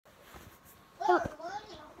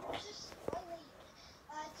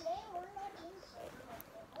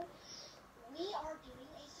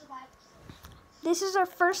This is our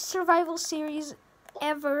first survival series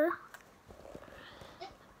ever.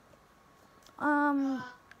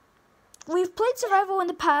 We've played survival in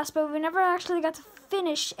the past, but we never actually got to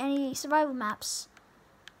finish any survival maps.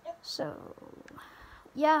 So,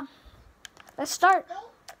 yeah. Let's start.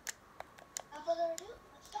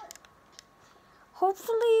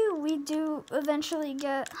 Hopefully we do eventually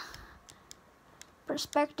get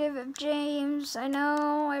perspective of James. I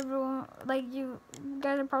know everyone, like, you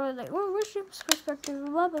guys are probably like, oh, where's James' perspective,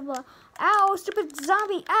 blah, blah, blah. Ow, stupid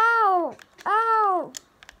zombie, ow, ow.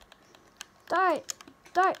 Die,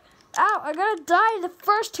 die, ow, I gotta die in the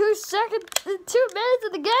first 2 seconds, 2 minutes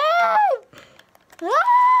of the game.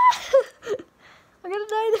 Ah! I gotta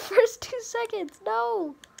die in the first 2 seconds,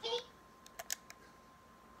 no.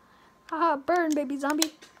 Haha, burn, baby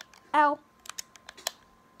zombie. Ow.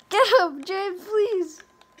 Get him, James, please.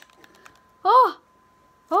 Oh.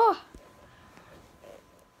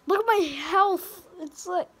 Look at my health.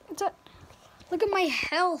 Look at my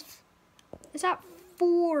health. It's at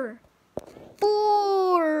 4.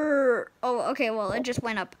 4. Oh, okay, well, it just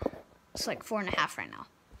went up. It's like 4.5 right now.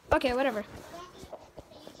 Okay, whatever.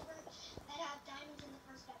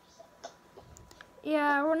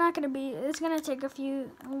 Yeah, we're not gonna be. It's gonna take a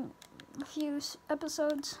few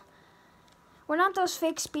episodes. We're not those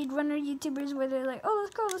fake speedrunner YouTubers where they're like, oh,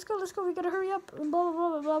 let's go, we gotta hurry up, and blah, blah,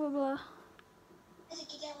 blah, blah, blah, blah. Is it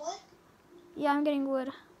getting wood? Yeah, I'm getting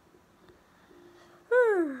wood.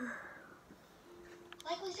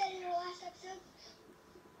 Like we said in our last episode,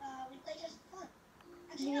 we played just for fun.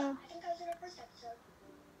 Actually, yeah. No, I think that was in our first episode.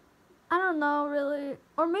 I don't know, really.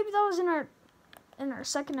 Or maybe that was in our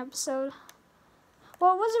second episode.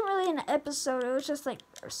 Well, it wasn't really an episode, it was just like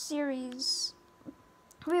our series.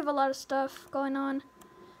 We have a lot of stuff going on.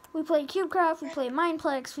 We play CubeCraft, we play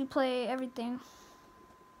Mineplex, we play everything.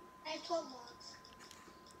 I have 12 logs.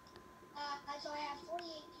 So I have 48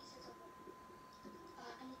 pieces of wood.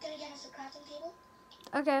 I'm gonna get us a crafting table.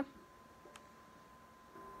 Okay.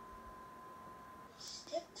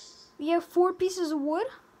 Sticks. You have 4 pieces of wood?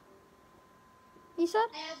 You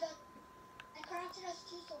said? I crafted us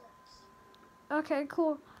 2 swords. Okay,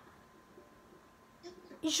 cool.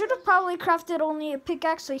 You should have probably crafted only a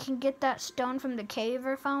pickaxe so you can get that stone from the cave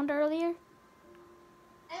I found earlier.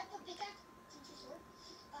 I have a pickaxe and 2 swords.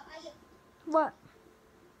 Isaac. What?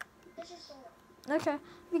 There's your sword. Okay.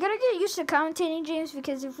 We gotta get used to commentating, James,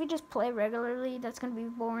 because if we just play regularly, that's gonna be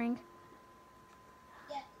boring.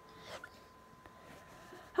 Yeah.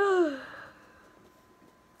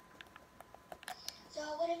 So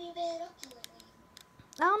what have you been up to lately?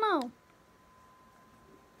 I don't know.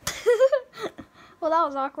 Well, that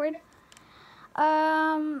was awkward.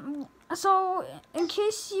 So, in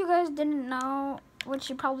case you guys didn't know, which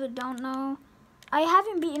you probably don't know, I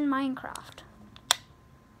haven't beaten Minecraft.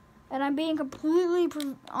 And I'm being completely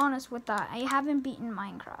honest with that. I haven't beaten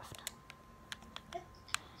Minecraft.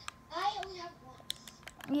 I only have once.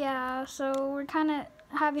 Yeah, so we're kind of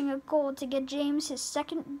having a goal to get James his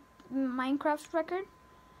second Minecraft record,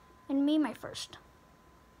 and me my first.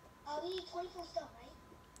 We need 24 stone, right?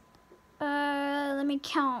 Let me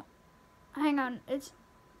count. Hang on. It's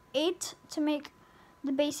 8 to make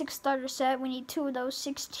the basic starter set. We need 2 of those,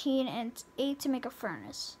 16, and it's 8 to make a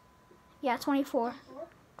furnace. Yeah, 24.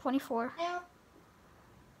 24.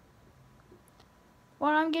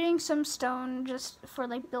 Well, I'm getting some stone just for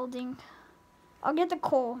like building. I'll get the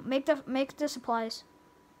coal. Make the supplies.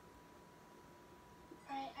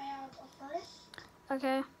 Alright, I have a furnace.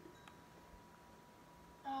 Okay.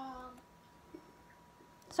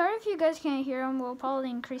 Sorry if you guys can't hear him. We'll probably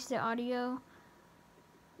increase the audio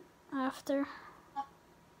after.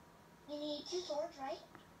 We need 2 swords, right?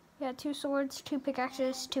 Yeah, 2 swords, 2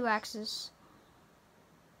 pickaxes, 2 axes.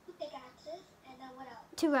 2 pickaxes, and then what else?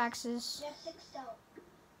 2 axes. We have 6 stone.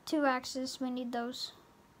 2 axes. We need those.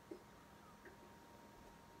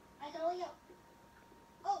 I can only have.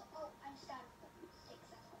 Oh, I'm just out of 6.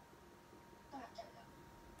 That's all. Alright, there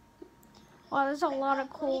we go. Wow, there's a lot of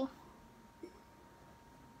coal.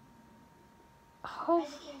 Oh.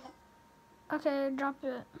 Okay, drop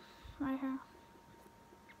it right here.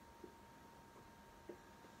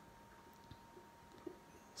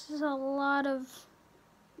 This is a lot of.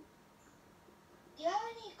 Do you have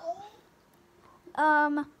any coal?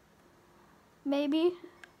 Maybe.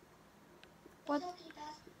 What?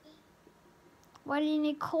 Why do you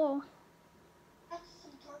need coal? I have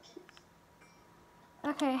some torches.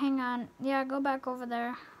 Okay, hang on. Yeah, go back over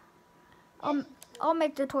there. I'll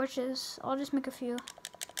make the torches. I'll just make a few.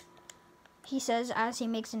 He says as he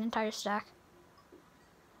makes an entire stack.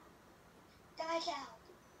 Die cow.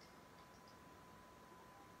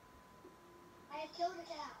 I have killed a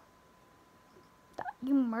cow.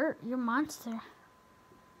 You monster.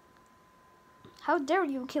 How dare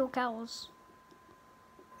you kill cows?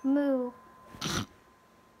 Moo.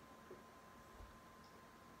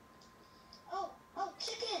 Oh,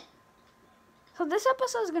 chicken. So this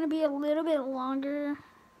episode is going to be a little bit longer.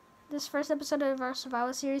 This first episode of our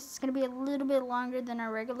survival series is going to be a little bit longer than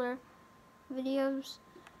our regular videos.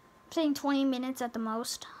 I'm saying 20 minutes at the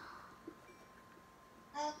most.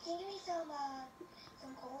 Can you give me some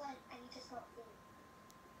coal? I need to smelt food.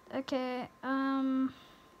 Okay,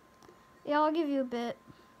 yeah, I'll give you a bit.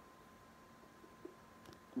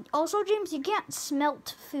 Also, James, you can't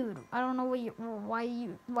smelt food. I don't know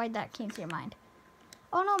why that came to your mind.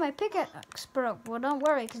 Oh no, my pickaxe broke. Well, don't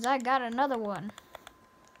worry, because I got another one.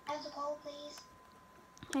 Have the coal, please.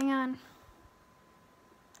 Hang on.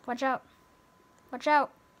 Watch out. Watch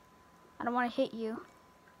out. I don't want to hit you.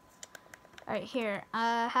 Alright, here.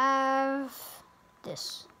 I have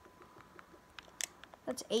this.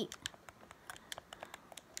 That's 8.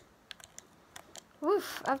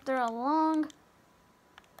 Oof, after a long...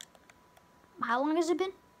 How long has it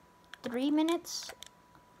been? 3 minutes?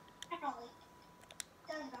 Probably.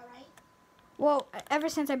 Sounds about right. Well, ever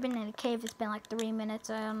since I've been in a cave, it's been like 3 minutes.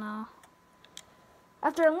 I don't know.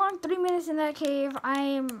 After a long 3 minutes in that cave,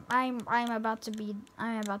 I'm about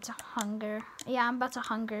to hunger. Yeah, I'm about to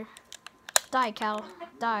hunger. Die, cow.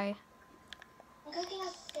 Die. I'm cooking a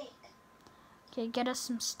steak. Okay, get us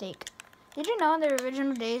some steak. Did you know in the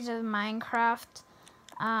original days of Minecraft,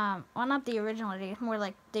 well, not the original days, more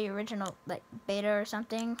like the original like beta or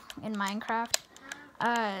something in Minecraft,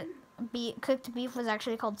 cooked beef was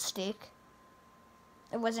actually called steak.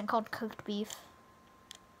 It wasn't called cooked beef.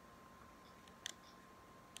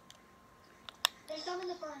 There's some in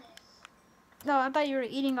the furnace. No, I thought you were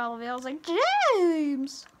eating all of it. I was like,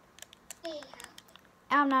 James! Yeah.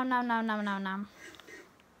 Ow, nom, nom, nom, nom, nom, nom.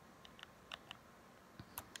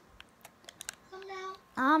 Come now.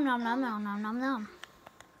 Nom, nom, nom, nom, nom, nom, nom.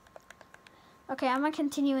 Okay, I'm gonna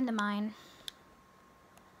continue in the mine.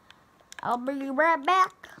 I'll be right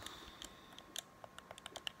back.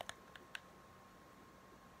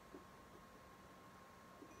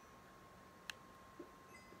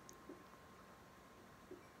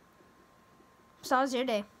 So how was your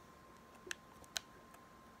day?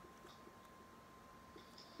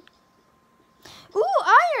 Ooh,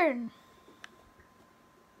 iron!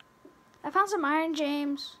 I found some iron,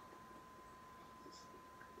 James.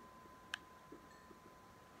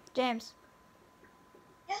 James.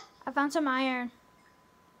 Yeah. I found some iron.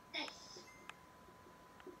 Nice.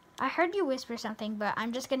 I heard you whisper something, but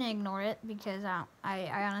I'm just gonna ignore it because I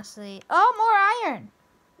honestly... Oh, more iron!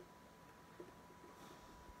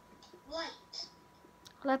 Light.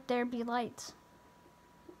 Let there be light.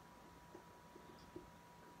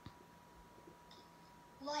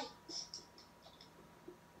 Light.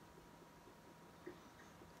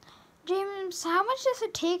 James, how much does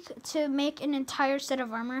it take to make an entire set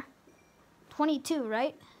of armor? 22,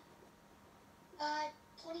 right?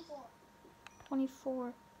 24.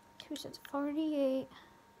 24. 2 sets, 48.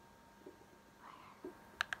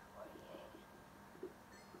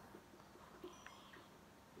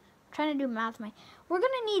 Trying to do math. We're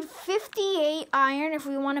gonna need 58 iron if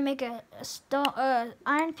we want to make a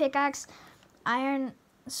iron pickaxe, iron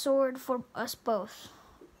sword for us both,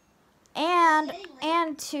 and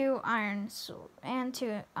 2 iron sword and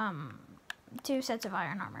 2 sets of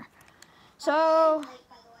iron armor. So, Light,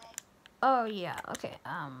 by the way. oh yeah, okay.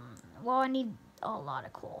 Well, I need a lot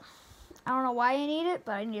of coal. I don't know why I need it,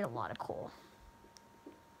 but I need a lot of coal.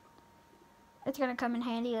 It's gonna come in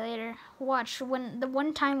handy later. Watch, when the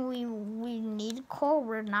one time we need coal,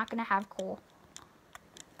 we're not gonna have coal.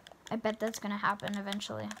 I bet that's gonna happen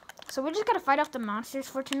eventually. So we just gotta fight off the monsters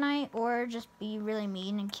for tonight, or just be really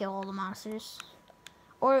mean and kill all the monsters.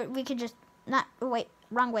 Or we could just wait,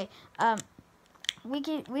 wrong way. We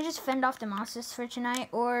just fend off the monsters for tonight,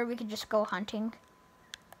 or we could just go hunting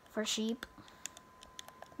for sheep.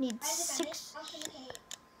 Need 6.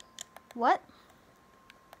 What?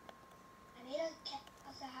 I made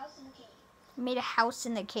a house in the cave. You made a house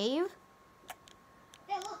in the cave?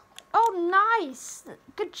 Yeah, look. Oh, nice.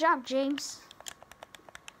 Good job, James.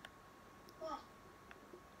 What?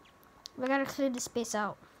 We gotta clear the space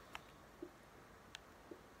out.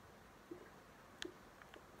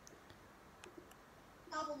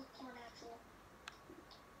 That will look more natural.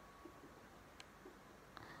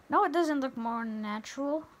 No, it doesn't look more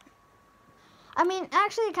natural. I mean,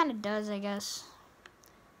 actually, it kind of does, I guess.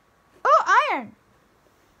 Oh, iron!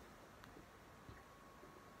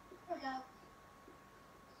 There we go.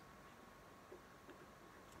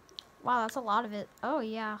 Wow, that's a lot of it. Oh,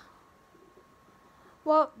 yeah.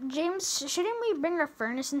 Well, James, shouldn't we bring our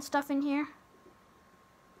furnace and stuff in here?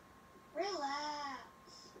 Relax.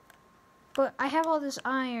 But I have all this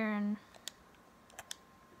iron.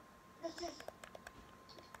 This is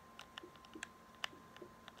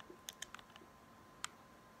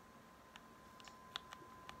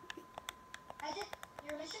I did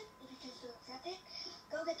your mission. If you choose to accept it,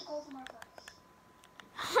 go get the coal from our furnace.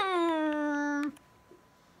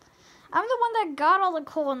 I'm the one that got all the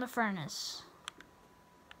coal in the furnace.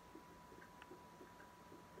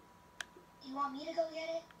 Do you want me to go get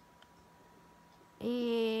it?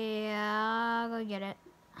 Yeah, go get it.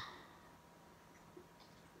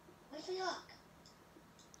 Wish me luck.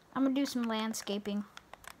 I'm gonna do some landscaping.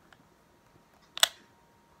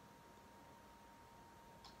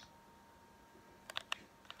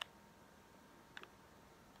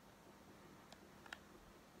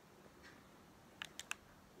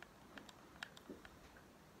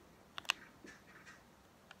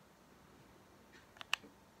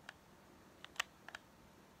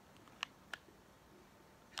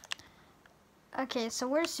 Okay, so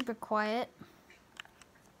we're super quiet.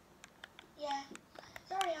 Yeah.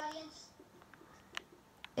 Sorry, audience.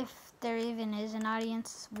 If there even is an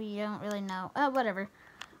audience, we don't really know. Whatever.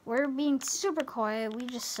 We're being super quiet. We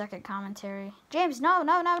just suck at commentary. James, no.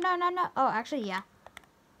 Oh, actually, yeah.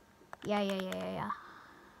 Yeah.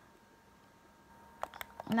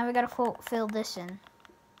 And now we gotta fill this in.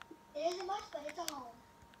 It isn't much, but it's a home.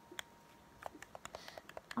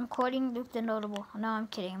 I'm quoting Luke the Notable. No, I'm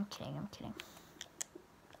kidding.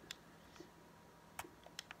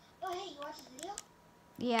 Oh, hey, you watched this video?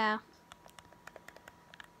 Yeah.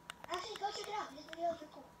 Actually, go check it out. His videos are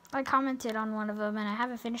cool. I commented on one of them, and I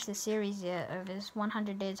haven't finished the series yet of his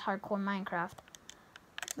 100 Days Hardcore Minecraft.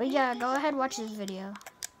 But yeah, go ahead, watch this video.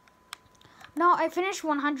 No, I finished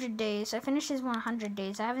 100 days. I finished his 100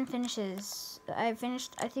 days. I haven't finished his... I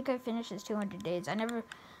think I finished his 200 days. I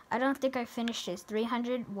don't think I finished his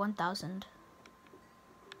 300, 1,000.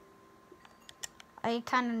 I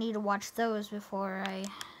kind of need to watch those before I...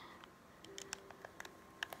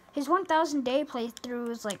 His 1,000 day playthrough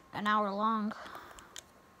was like an hour long.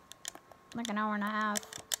 Like an hour and a half.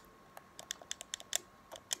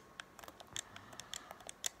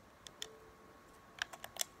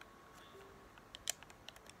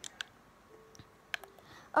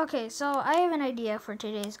 Okay, so I have an idea for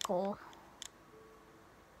today's goal.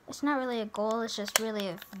 It's not really a goal, it's just really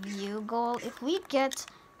a view goal. If we get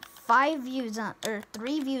 5 views on, or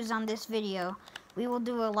 3 views on this video, we will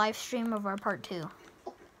do a live stream of our part 2. We've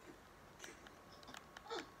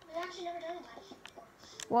actually never done a live stream before.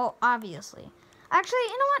 Well, obviously. Actually,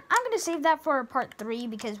 you know what? I'm going to save that for our part 3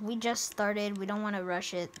 because we just started. We don't want to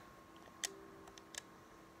rush it.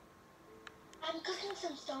 I'm cooking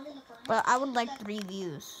some stone in the furnace. But I would like 3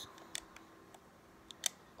 views.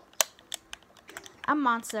 I'm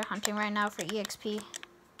monster hunting right now for EXP.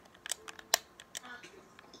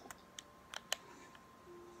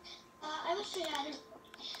 I wish we had a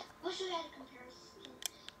comparison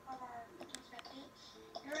of our perspectives.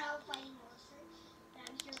 You're out fighting monsters, and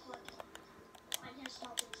I'm here collecting. I'm here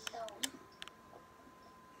smelting stone.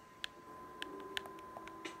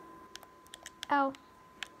 Ow.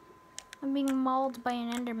 I'm being mauled by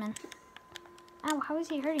an Enderman. Ow, how is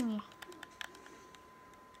he hurting me?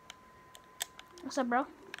 What's up, bro?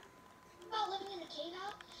 About living in a cave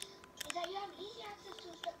out is that you have easy access to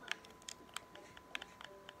a strip mine.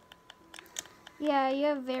 Yeah, you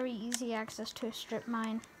have very easy access to a strip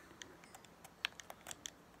mine.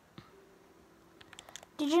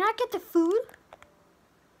 Did you not get the food?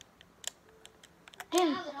 I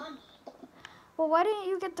have it on me. Well, why didn't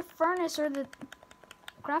you get the furnace or the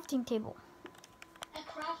crafting table? I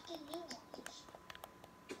crafted new ones.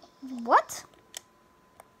 What?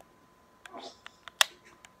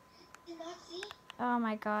 Did not see? Oh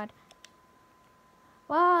my god.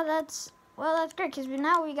 Well, that's great because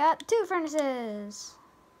now we got 2 furnaces.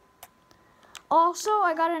 Also,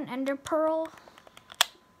 I got an ender pearl.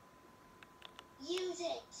 Use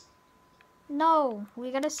it. No,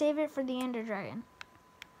 we gotta save it for the ender dragon.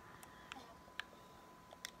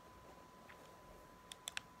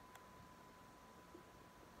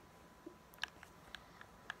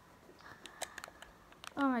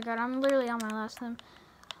 Oh my god, I'm literally on my last time.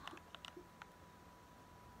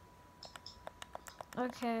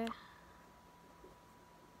 Okay.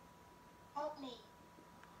 Help me.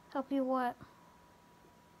 Help you what?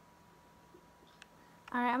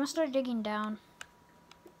 Alright, I'm gonna start digging down.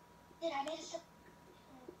 Did I made a strip?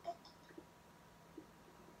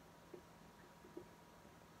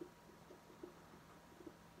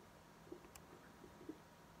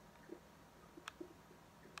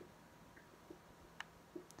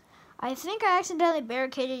 I think I accidentally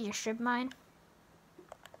barricaded your strip mine.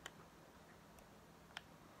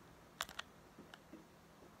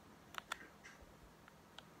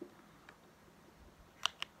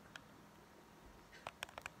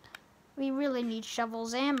 We really need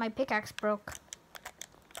shovels, and my pickaxe broke.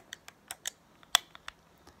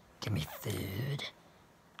 Give me food.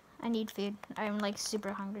 I need food. I'm like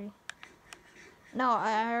super hungry. No,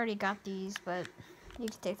 I already got these, but you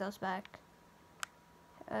can take those back.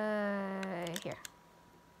 Here.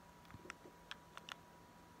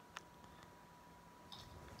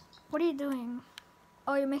 What are you doing?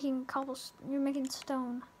 Oh, you're making you're making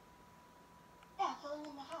stone. Yeah, filling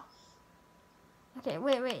in the house. Okay,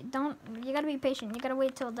 wait, don't, you gotta be patient. You gotta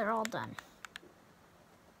wait till they're all done.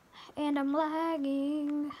 And I'm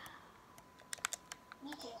lagging.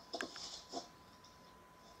 Me too.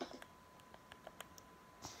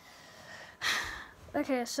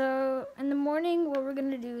 Okay, so in the morning, what we're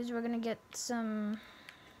gonna do is we're gonna get some.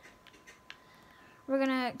 We're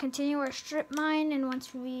gonna continue our strip mine, and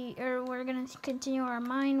we're gonna continue our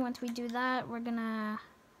mine. Once we do that, we're gonna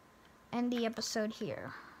end the episode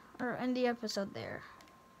here, or end the episode there.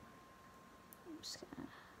 I'm just gonna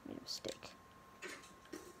make a mistake.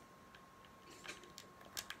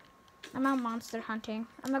 I'm out monster hunting.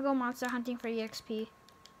 I'm gonna go monster hunting for EXP.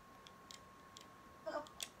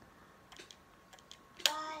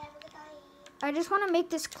 I just want to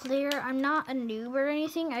make this clear. I'm not a noob or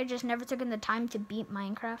anything. I just never taken the time to beat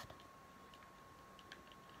Minecraft.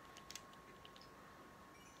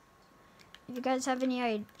 If you guys have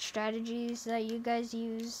any strategies that you guys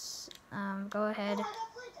use, go ahead. Oh, I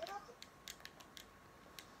got flint.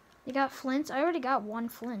 You got flints? I already got one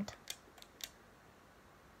flint.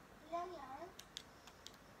 You got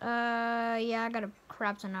any iron? Yeah, I got a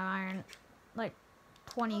crap ton of iron. Like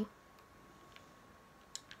 20.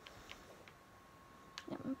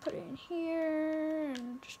 Yeah, I'm gonna put it in here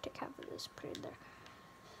and just take half of this, put it there.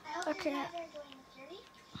 I hope Okay. you guys are enjoying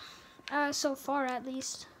the series. So far at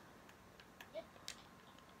least. Yep.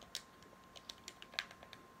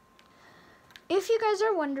 If you guys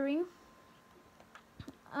are wondering,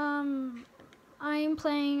 I'm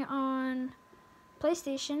playing on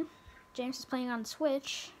PlayStation. James is playing on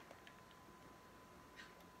Switch.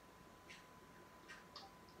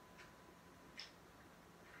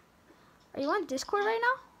 Are you on Discord right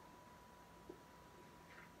now?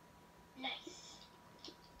 Nice.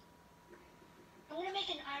 I'm gonna make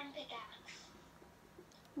an iron pickaxe.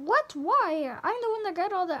 What? Why? I'm the one that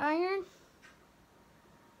got all the iron.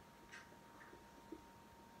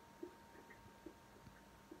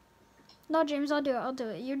 No, James, I'll do it. I'll do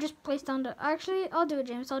it. You just place down the... Actually, I'll do it,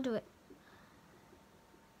 James. I'll do it.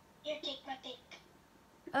 Here, take my pick.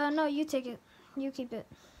 No, you take it. You keep it.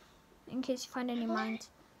 In case you find any mines.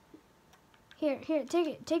 Here, take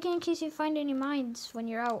it. Take it in case you find any mines when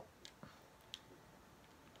you're out.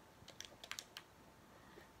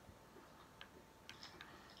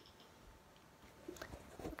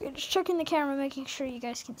 Okay, just checking the camera, making sure you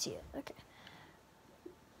guys can see it. Okay.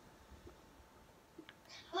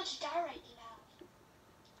 How much diorite do you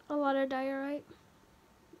have? A lot of diorite.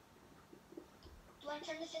 Do I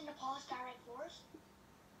turn this into polished diorite floors?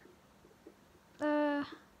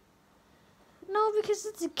 No, because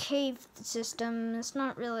it's a cave system. It's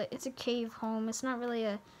not really, it's a cave home. It's not really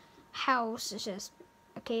a house. It's just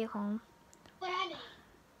a cave home. What I need?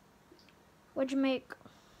 What'd you make?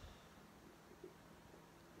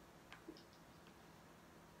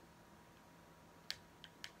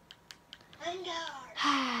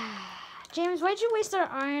 James, why'd you waste our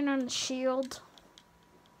iron on the shield?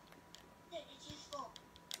 It's useful.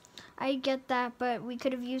 I get that, but we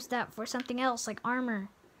could have used that for something else, like armor.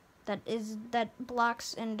 That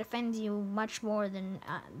blocks and defends you much more than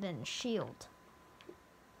shield.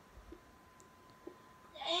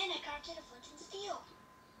 And I crafted a flint and steel.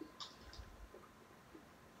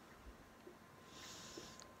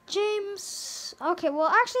 James, okay, well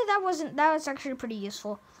actually that was actually pretty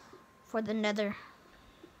useful for the nether.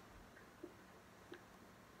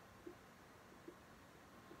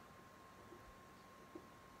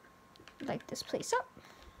 Light this place up.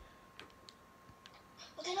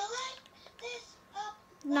 We're gonna light this up.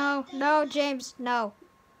 No, no, James, no.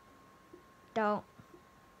 Don't.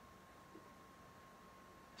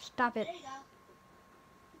 Stop it. There you go.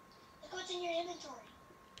 Look what's in your inventory.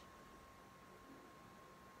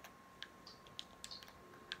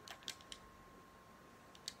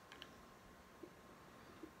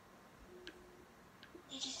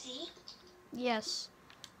 Did you see? Yes.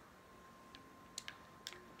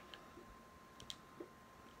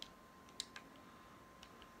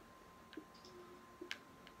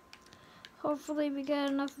 Hopefully we get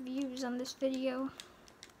enough views on this video.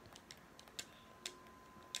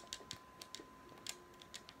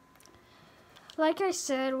 Like I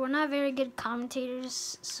said, we're not very good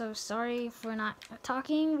commentators, so sorry if we're not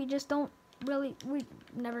talking. We just don't really, we've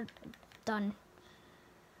never done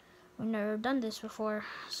this before,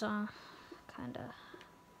 so kinda.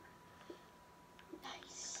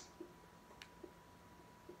 Nice.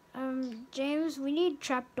 James, we need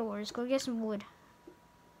trapdoors. Go get some wood.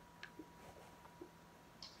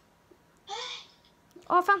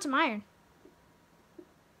 Oh, I found some iron.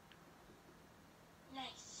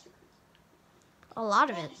 Nice. A lot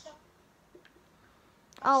of it. There's no-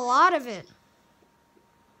 A lot of it.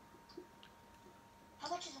 How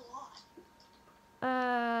much is a lot?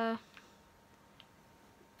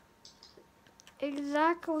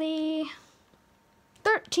 Exactly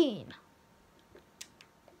 13.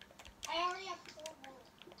 I already have 4 wood.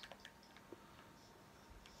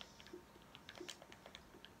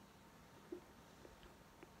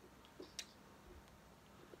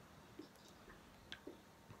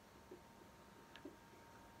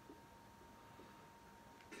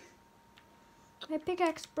 My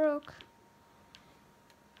pickaxe broke.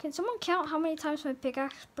 Can someone count how many times my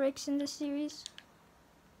pickaxe breaks in this series?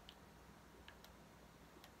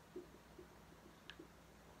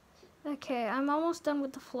 Okay, I'm almost done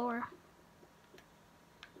with the floor.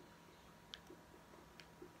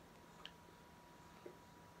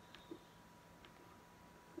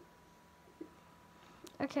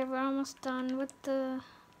 Okay, we're almost done with the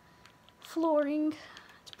flooring.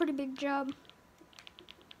 It's a pretty big job.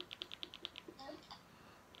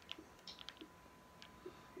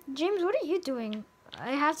 James, what are you doing?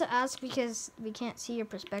 I have to ask because we can't see your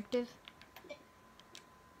perspective.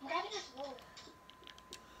 I'm grabbing this wood.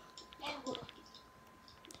 And wood.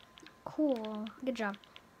 Cool. Good job.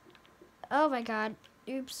 Oh my god.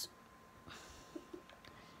 Oops.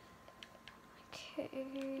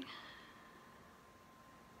 Okay.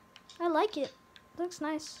 I like it. Looks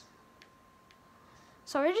nice.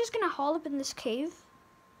 So we're just gonna haul up in this cave.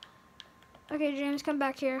 Okay, James, come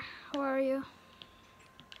back here. Where are you?